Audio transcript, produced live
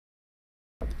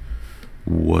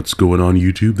What's going on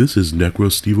YouTube? This is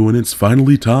Necrostevo and it's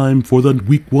finally time for the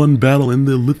week 1 battle in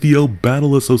the Lithio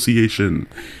Battle Association.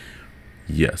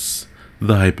 Yes,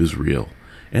 the hype is real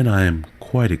and I am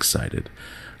quite excited.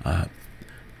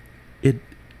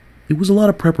 It was a lot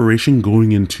of preparation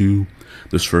going into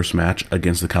this first match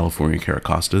against the California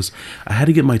Carracostas. I had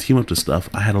to get my team up to stuff.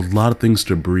 I had a lot of things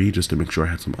to breed just to make sure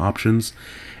I had some options.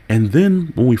 And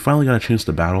then when we finally got a chance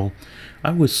to battle,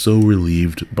 I was so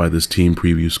relieved by this team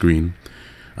preview screen.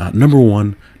 Number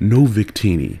one, no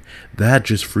Victini. That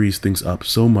just frees things up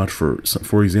so much.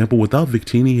 For example, without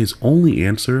Victini, his only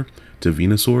answer to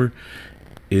Venusaur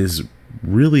is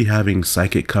really having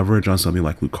psychic coverage on something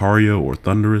like Lucario or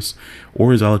Thundurus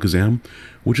or his Alakazam,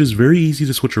 which is very easy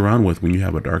to switch around with when you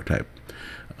have a dark type.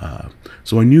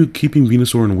 So I knew keeping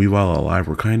Venusaur and Weavile alive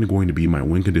were kind of going to be my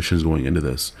win conditions going into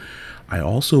this. I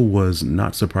also was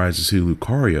not surprised to see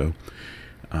Lucario.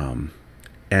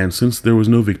 And since there was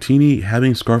no Victini,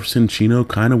 having Scarf Cinccino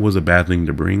kind of was a bad thing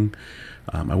to bring.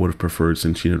 I would have preferred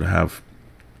Cinccino to have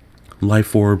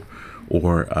Life Orb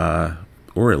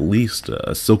or at least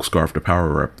a Silk Scarf to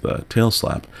power up the Tail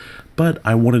Slap. But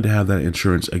I wanted to have that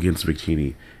insurance against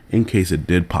Victini in case it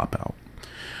did pop out.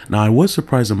 Now I was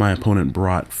surprised that my opponent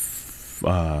brought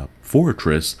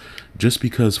Forretress, just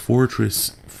because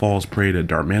Forretress falls prey to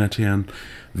Darmanitan.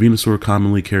 Venusaur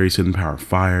commonly carries Hidden Power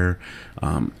Fire,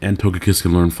 and Togekiss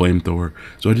can learn Flamethrower,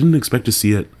 so I didn't expect to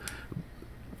see it,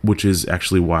 which is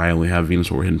actually why I only have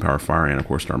Venusaur, Hidden Power Fire, and of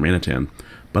course Darmanitan.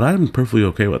 But I'm perfectly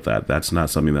okay with that. That's not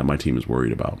something that my team is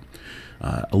worried about.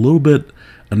 A little bit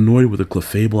annoyed with the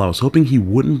Clefable. I was hoping he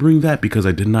wouldn't bring that because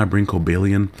I did not bring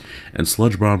Cobalion, and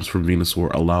Sludge Bombs from Venusaur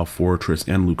allow Forretress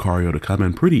and Lucario to come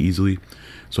in pretty easily,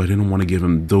 so I didn't want to give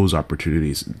him those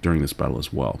opportunities during this battle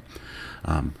as well.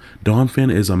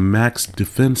 Donphan is a max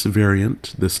defense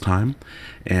variant this time,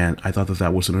 and I thought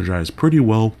that was synergized pretty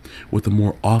well with the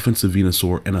more offensive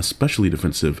Venusaur and especially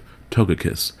defensive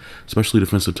Togekiss. Especially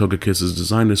defensive Togekiss is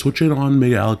designed to switch in on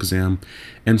Mega Alakazam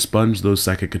and sponge those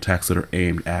psychic attacks that are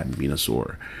aimed at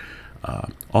Venusaur.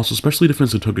 Also, especially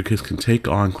defensive Togekiss can take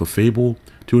on Clefable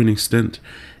to an extent,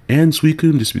 and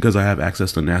Suicune, just because I have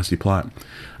access to Nasty Plot,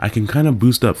 I can kind of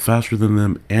boost up faster than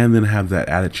them and then have that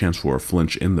added chance for a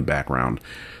flinch in the background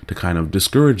to kind of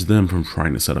discourage them from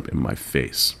trying to set up in my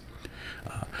face.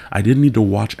 I did need to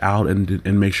watch out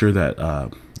and make sure that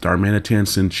Darmanitan,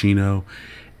 Cinccino,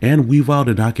 and Weavile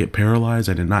did not get paralyzed.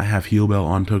 I did not have Heal Bell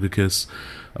on Togekiss.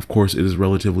 Of course, it is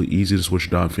relatively easy to switch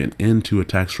Donphan into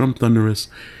attacks from Thundurus,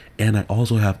 and I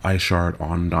also have Ice Shard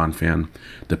on Donphan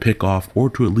to pick off or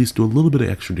to at least do a little bit of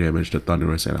extra damage to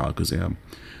Thundurus and Alakazam.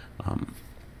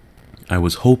 I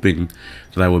was hoping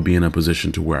that I would be in a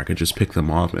position to where I could just pick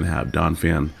them off and have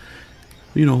Donphan,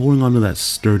 you know, holding on to that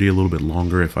sturdy a little bit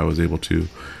longer if I was able to.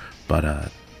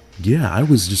 But yeah, I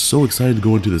was just so excited to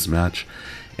go into this match,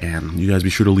 and you guys be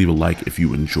sure to leave a like if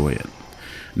you enjoy it.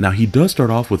 Now, he does start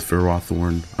off with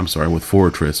with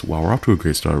Forretress. Wow, we're off to a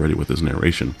great start already with his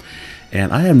narration.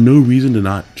 And I have no reason to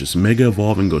not just Mega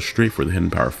Evolve and go straight for the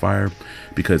Hidden Power Fire,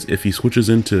 because if he switches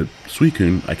into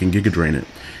Suicune, I can Giga Drain it.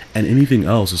 And anything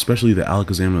else, especially the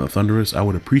Alakazam and the Thundurus, I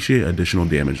would appreciate additional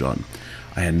damage on.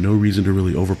 I had no reason to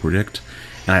really overpredict,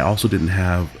 and I also didn't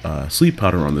have Sleep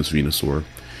Powder on this Venusaur.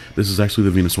 This is actually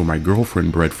the Venusaur my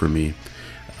girlfriend bred for me.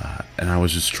 And I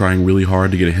was just trying really hard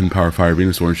to get a Hidden Power Fire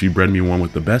Venusaur, and she bred me one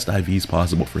with the best IVs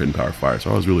possible for Hidden Power Fire, so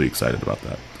I was really excited about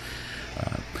that.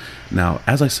 Now,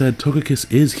 as I said, Togekiss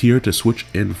is here to switch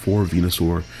in for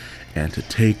Venusaur and to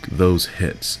take those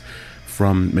hits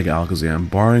from Mega Alakazam,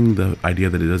 barring the idea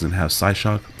that it doesn't have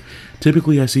Psyshock.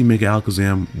 Typically, I see Mega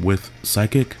Alakazam with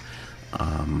Psychic,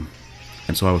 and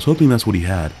so I was hoping that's what he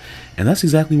had, and that's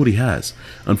exactly what he has.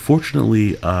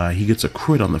 Unfortunately, he gets a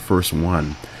crit on the first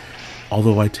one,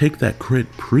 although I take that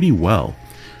crit pretty well.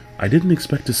 I didn't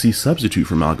expect to see Substitute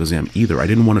from Alakazam either. I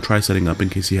didn't want to try setting up in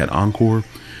case he had Encore.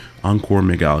 Encore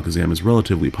Mega Alakazam is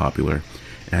relatively popular,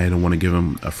 and I didn't want to give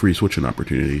him a free switching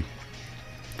opportunity,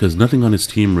 because nothing on his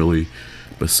team really,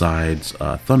 besides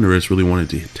Thundurus, really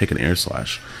wanted to take an Air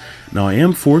Slash. Now, I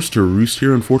am forced to Roost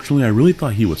here, unfortunately. I really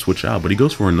thought he would switch out, but he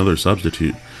goes for another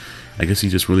Substitute. I guess he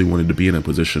just really wanted to be in a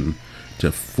position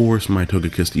to force my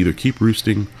Togekiss to either keep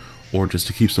roosting or just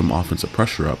to keep some offensive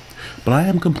pressure up. But I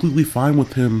am completely fine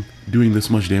with him doing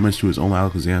this much damage to his own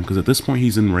Alakazam, because at this point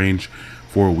he's in range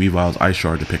for Weavile's Ice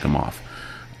Shard to pick him off.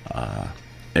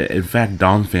 In fact,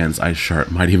 Donphan's Ice Shard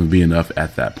might even be enough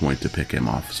at that point to pick him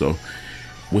off. So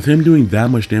with him doing that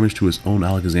much damage to his own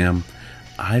Alakazam,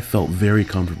 I felt very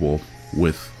comfortable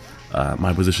with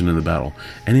my position in the battle.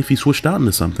 And if he switched out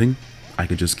into something, I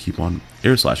could just keep on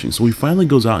Air Slashing. So he finally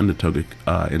goes out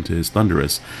into his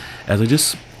Thundurus, as I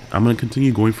just I'm going to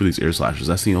continue going for these air slashes.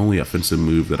 That's the only offensive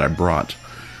move that I brought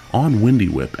on Windy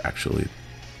Whip, actually.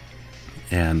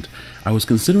 And I was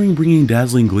considering bringing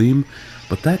Dazzling Gleam,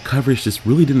 but that coverage just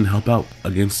really didn't help out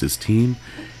against his team,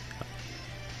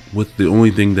 with the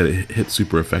only thing that it hit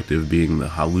super effective being the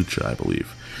Halucha, I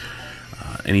believe.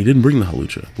 And he didn't bring the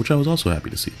Halucha, which I was also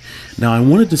happy to see. Now, I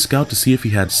wanted to scout to see if he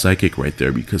had Psychic right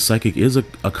there, because Psychic is a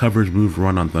coverage move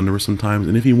run on Thunderous sometimes,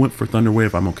 and if he went for Thunder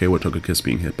Wave, I'm okay with Togekiss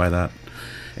being hit by that.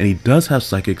 And he does have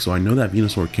Psychic, so I know that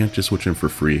Venusaur can't just switch in for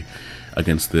free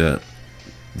against the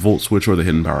Volt Switch or the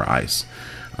Hidden Power Ice.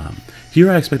 Here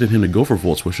I expected him to go for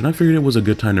Volt Switch, and I figured it was a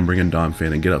good time to bring in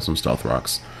Donphan and get out some Stealth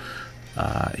Rocks.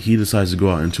 He decides to go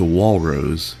out into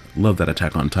Walrose. Love that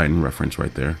Attack on Titan reference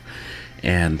right there.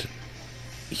 And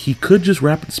he could just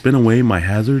Rapid Spin away my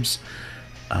hazards,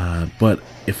 but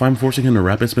if I'm forcing him to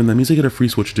Rapid Spin, that means I get a free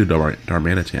switch to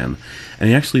Darmanitan, and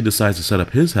he actually decides to set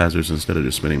up his hazards instead of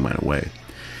just spinning mine away.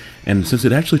 And since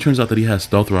it actually turns out that he has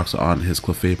Stealth Rocks on his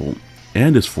Clefable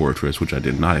and his Fortress, which I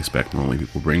did not expect, normally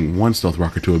people bring one Stealth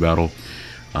Rocker to a battle,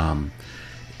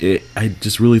 it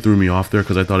just really threw me off there,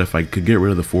 because I thought if I could get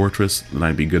rid of the Fortress, then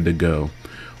I'd be good to go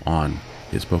on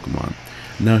his Pokemon.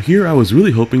 Now here I was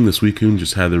really hoping the Suicune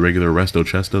just had the regular Resto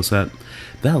Chesto set.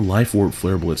 That Life Orb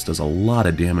Flare Blitz does a lot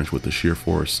of damage with the sheer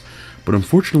force, but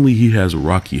unfortunately he has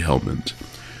Rocky Helmet,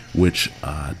 which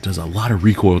does a lot of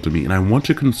recoil to me, and I want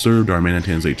to conserve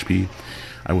Darmanitan's HP.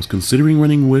 I was considering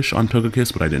running Wish on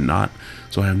Togekiss, but I did not,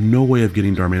 so I have no way of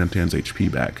getting Darmanitan's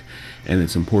HP back, and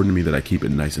it's important to me that I keep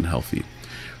it nice and healthy.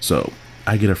 So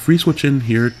I get a free switch in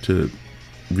here to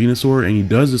Venusaur, and he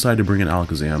does decide to bring in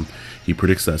Alakazam. He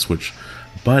predicts that switch,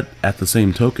 but at the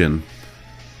same token,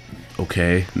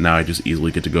 okay, now I just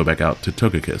easily get to go back out to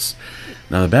Togekiss.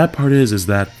 Now the bad part is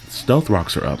that Stealth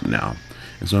Rocks are up now,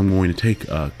 and so I'm going to take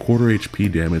a quarter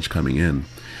HP damage coming in.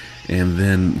 And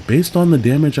then, based on the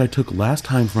damage I took last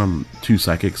time from 2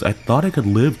 Psychics, I thought I could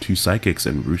live 2 Psychics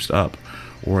and roost up,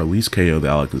 or at least KO the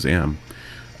Alakazam.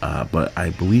 But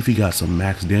I believe he got some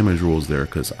max damage rolls there,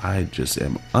 because I just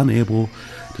am unable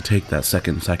to take that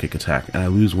second Psychic attack, and I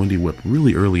lose Windy Whip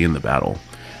really early in the battle,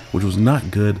 which was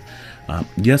not good.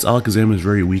 Yes, Alakazam is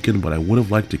very weakened, but I would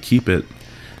have liked to keep it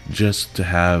just to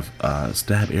have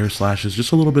stab air slashes,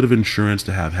 just a little bit of insurance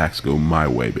to have hacks go my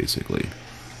way, basically.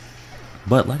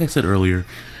 But like I said earlier,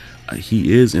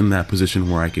 he is in that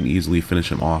position where I can easily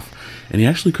finish him off, and he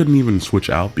actually couldn't even switch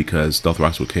out because Stealth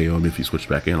Rocks would KO him if he switched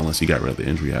back in, unless he got rid of the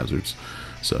injury hazards.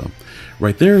 So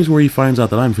right there is where he finds out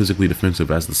that I'm physically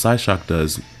defensive, as the Psyshock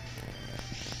does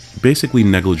basically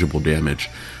negligible damage.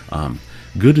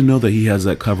 Good to know that he has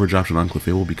that coverage option on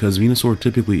Clefable, because Venusaur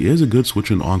typically is a good switch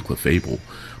in on Clefable,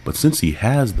 but since he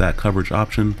has that coverage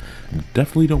option,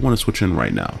 definitely don't want to switch in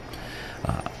right now.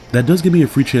 That does give me a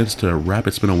free chance to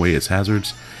Rapid Spin away his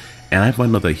hazards, and I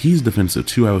find out that he's defensive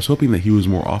too. I was hoping that he was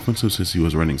more offensive since he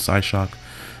was running Psyshock,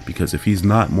 because if he's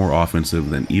not more offensive,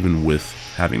 then even with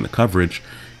having the coverage,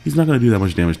 he's not going to do that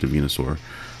much damage to Venusaur.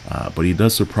 But he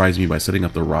does surprise me by setting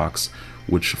up the rocks,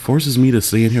 which forces me to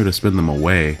stay in here to spin them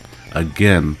away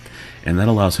again, and that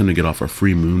allows him to get off a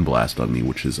free Moonblast on me,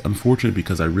 which is unfortunate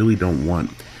because I really don't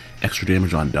want extra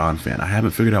damage on Donphan. I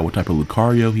haven't figured out what type of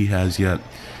Lucario he has yet,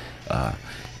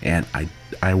 and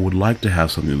I would like to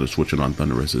have something to switch in on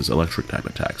Thunderous's electric type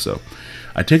attack, so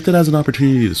I take that as an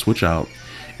opportunity to switch out.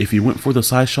 If he went for the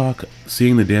Psyshock,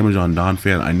 seeing the damage on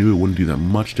Donphan, I knew it wouldn't do that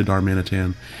much to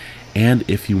Darmanitan, and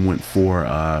if he went for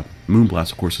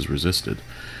Moonblast, of course, is resisted.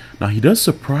 Now he does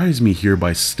surprise me here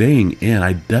by staying in.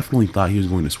 I definitely thought he was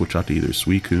going to switch out to either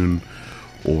Suicune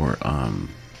or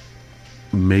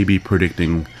maybe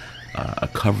predicting a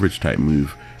coverage type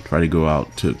move, try to go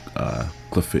out to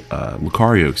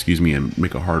Lucario, excuse me, and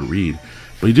make a hard read.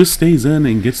 But he just stays in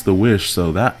and gets the wish,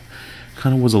 so that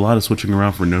kind of was a lot of switching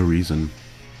around for no reason.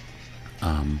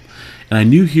 And I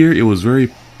knew here it was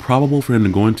very probable for him to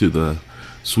go into the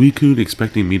Suicune,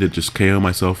 expecting me to just KO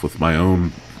myself with my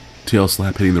own tail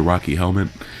slap hitting the Rocky Helmet,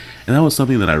 and that was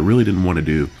something that I really didn't want to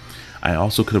do. I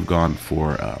also could have gone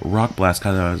for Rock Blast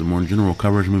kind of as a more general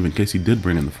coverage move in case he did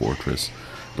bring in the Fortress,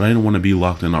 but I didn't want to be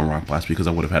locked in on Rock Blast because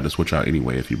I would have had to switch out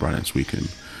anyway if he brought in Suicune.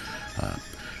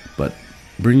 But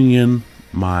bringing in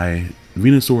my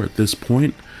Venusaur at this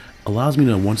point allows me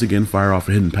to once again fire off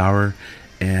a Hidden Power,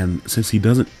 and since he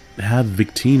doesn't have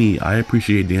Victini, I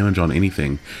appreciate damage on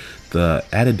anything. The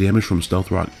added damage from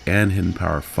Stealth Rock and Hidden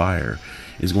Power Fire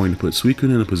is going to put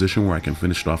Suicune in a position where I can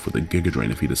finish it off with a Giga Drain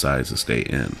if he decides to stay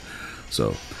in.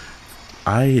 So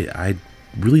I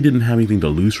really didn't have anything to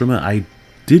lose from it. I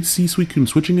did see Suicune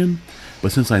switching in,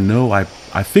 but since I know I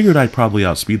figured I'd probably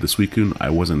outspeed the Suicune,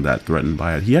 I wasn't that threatened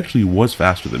by it. He actually was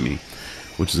faster than me,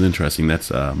 which is interesting.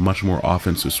 That's much more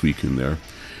offensive Suicune there,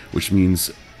 which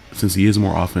means since he is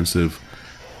more offensive,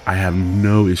 I have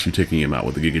no issue taking him out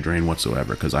with the Giga Drain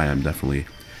whatsoever, because I am definitely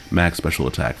max special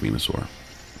attack Venusaur.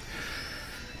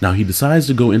 Now he decides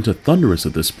to go into Thundurus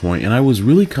at this point, and I was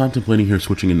really contemplating here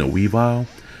switching into Weavile,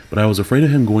 but I was afraid of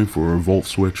him going for a Revolt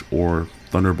switch or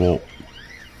Thunderbolt,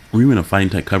 or even a Fighting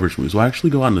type coverage move. So I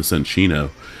actually go out into Cinccino,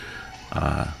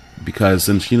 because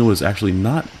Cinccino is actually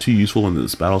not too useful in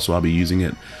this battle, so I'll be using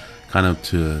it kind of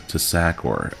to sack,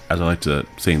 or as I like to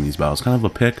say in these battles, kind of a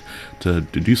pick to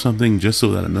do something just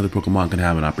so that another Pokemon can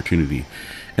have an opportunity.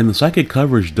 And the Psychic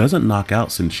coverage doesn't knock out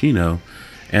Cinccino,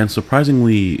 and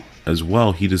surprisingly as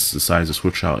well, he just decides to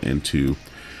switch out into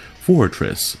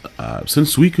Fortress.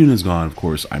 Since Suicune is gone, of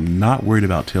course, I'm not worried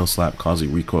about Tail Slap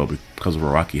causing recoil because of a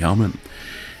Rocky Helmet,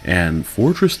 and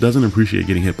Fortress doesn't appreciate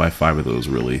getting hit by 5 of those,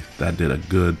 really. That did a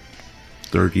good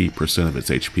 30% of its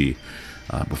HP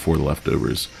before the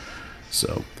leftovers.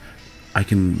 So I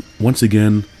can once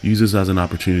again use this as an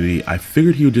opportunity. I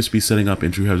figured he would just be setting up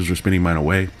entry hazards or spinning mine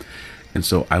away, and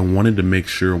so I wanted to make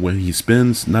sure when he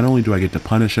spins, not only do I get to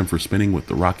punish him for spinning with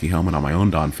the Rocky Helmet on my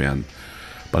own Donphan,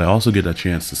 but I also get a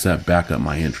chance to set back up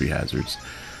my entry hazards.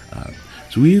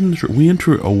 So we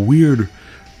enter a weird,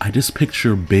 I just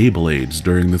picture Beyblades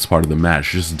during this part of the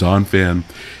match, just Donphan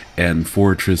and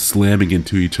Fortress slamming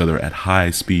into each other at high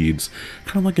speeds,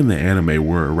 kind of like in the anime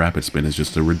where a rapid spin is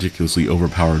just a ridiculously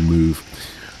overpowered move.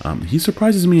 He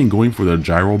surprises me in going for the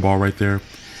gyro ball right there.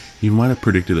 He might have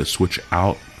predicted a switch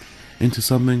out into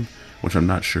something, which I'm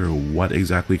not sure what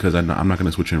exactly, because I'm not going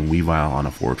to switch in Weavile on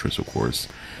a Fortress, of course,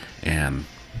 and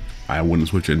I wouldn't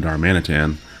switch in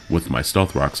Darmanitan with my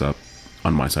Stealth Rocks up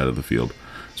on my side of the field.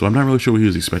 So I'm not really sure what he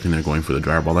was expecting there going for the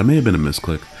gyro ball. That may have been a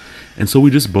misclick. And so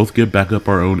we just both get back up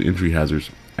our own entry hazards,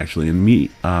 actually. And me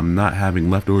not having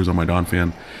leftovers on my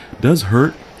Donphan does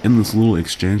hurt in this little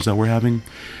exchange that we're having.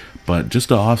 But just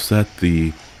to offset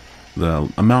the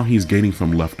amount he's gaining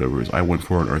from leftovers, I went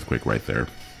for an Earthquake right there.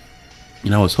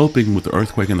 And I was hoping with the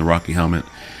Earthquake and the Rocky Helmet,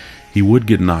 he would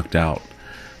get knocked out.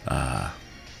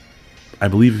 I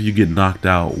believe if you get knocked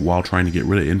out while trying to get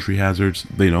rid of entry hazards,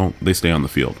 they stay on the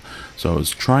field. So I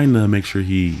was trying to make sure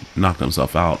he knocked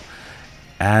himself out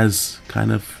as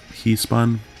kind of he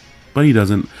spun, but he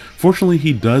doesn't. Fortunately,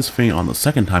 he does faint on the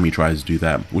second time he tries to do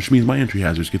that, which means my entry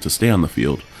hazards get to stay on the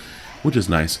field, which is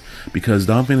nice, because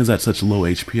Donphan is at such low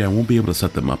HP, I won't be able to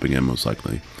set them up again, most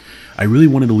likely. I really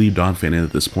wanted to leave Donphan in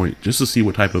at this point, just to see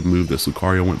what type of move this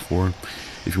Lucario went for.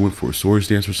 If he went for a Swords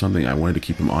Dance or something, I wanted to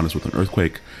keep him honest with an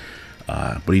Earthquake.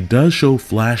 But he does show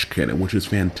Flash Cannon, which is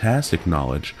fantastic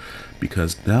knowledge,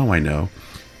 because now I know,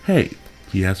 hey,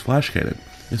 he has Flash Cannon.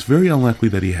 It's very unlikely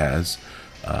that he has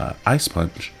Ice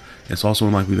Punch. It's also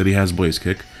unlikely that he has Blaze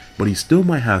Kick, but he still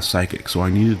might have Psychic, so I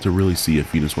needed to really see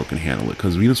if Venusaur can handle it,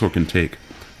 because Venusaur can take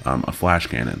a Flash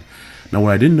Cannon. Now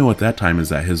what I didn't know at that time is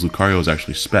that his Lucario is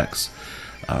actually Specs.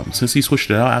 Since he switched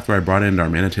it out after I brought in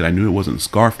Darmanitan, I knew it wasn't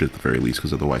Scarfed at the very least,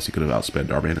 because otherwise he could have outsped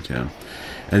Darmanitan.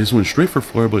 And I just went straight for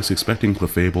Flare Blitz, expecting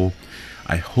Clefable.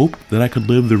 I hoped that I could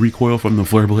live the recoil from the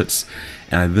Flare Blitz,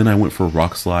 and then I went for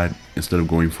Rock Slide instead of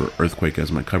going for Earthquake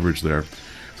as my coverage there,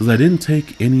 so that I didn't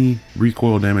take any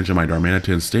recoil damage and my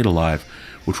Darmanitan stayed alive,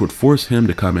 which would force him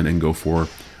to come in and go for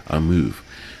a move.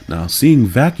 Now, seeing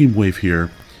Vacuum Wave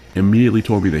here immediately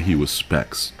told me that he was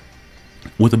Specs,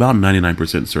 with about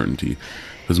 99% certainty,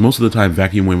 because most of the time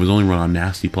Vacuum Wave was only run on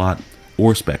Nasty Plot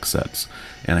or Spec sets,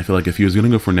 and I feel like if he was going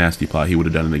to go for Nasty Plot, he would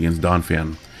have done it against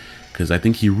Donphan, because I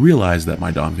think he realized that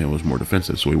my Donphan was more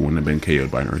defensive, so he wouldn't have been KO'd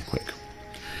by an Earthquake.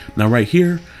 Now right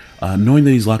here, knowing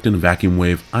that he's locked in a Vacuum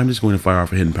Wave, I'm just going to fire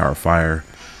off a Hidden Power Fire,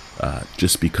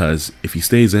 just because if he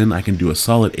stays in, I can do a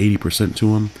solid 80%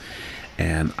 to him,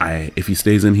 and if he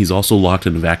stays in, he's also locked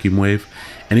in a Vacuum Wave,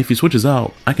 and if he switches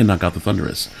out, I can knock out the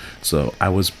Thundurus. So I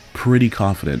was pretty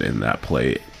confident in that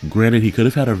play. Granted, he could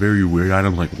have had a very weird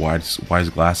item like Wise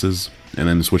Glasses, and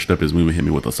then switched up his move and hit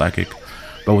me with a Psychic,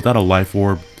 but without a Life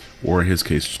Orb, or in his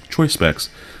case, Choice Specs,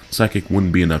 Psychic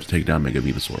wouldn't be enough to take down Mega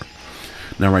Venusaur.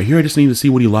 Now right here, I just need to see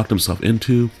what he locked himself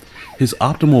into. His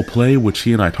optimal play, which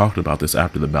he and I talked about this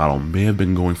after the battle, may have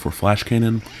been going for Flash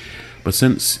Cannon, but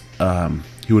since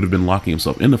he would have been locking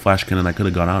himself into Flash Cannon, I could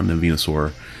have gone out into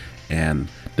Venusaur and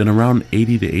done around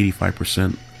 80 to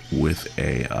 85% with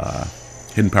a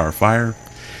Hidden Power Fire,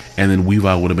 and then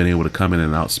Weavile would have been able to come in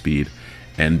and outspeed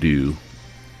and do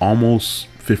almost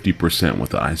 50% with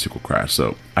the Icicle Crash.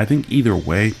 So I think either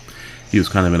way, he was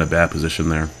kind of in a bad position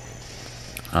there.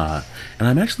 And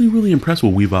I'm actually really impressed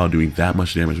with Weavile doing that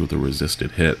much damage with a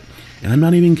resisted hit. And I'm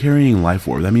not even carrying Life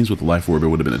Orb. That means with the Life Orb, it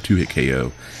would have been a 2-hit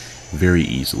KO very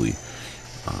easily.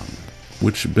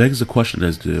 which begs the question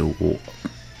as to, well,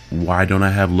 why don't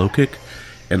I have low kick?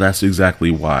 And that's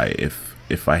exactly why.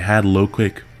 If I had low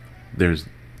kick,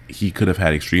 he could have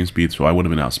had extreme speed, so I would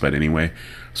have been outsped anyway.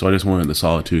 So I just wanted the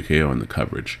solid 2 KO and the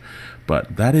coverage.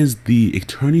 But that is the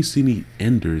Eternity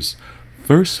Ender's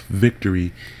first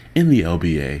victory in the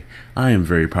LBA. I am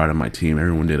very proud of my team.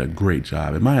 Everyone did a great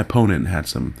job, and my opponent had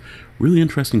some really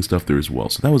interesting stuff there as well.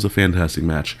 So that was a fantastic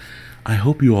match. I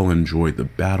hope you all enjoyed the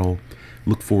battle.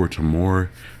 Look forward to more.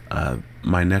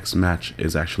 My next match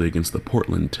is actually against the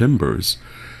Portland Timbers.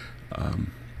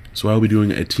 So I'll be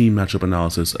doing a team matchup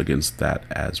analysis against that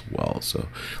as well. So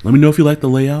let me know if you like the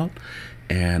layout,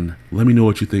 and let me know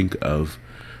what you think of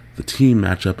the team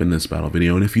matchup in this battle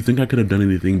video. And if you think I could have done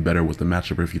anything better with the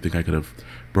matchup, or if you think I could have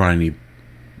brought any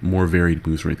more varied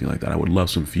moves or anything like that, I would love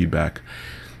some feedback.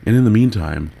 And in the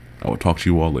meantime, I will talk to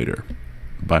you all later.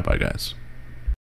 Bye bye, guys.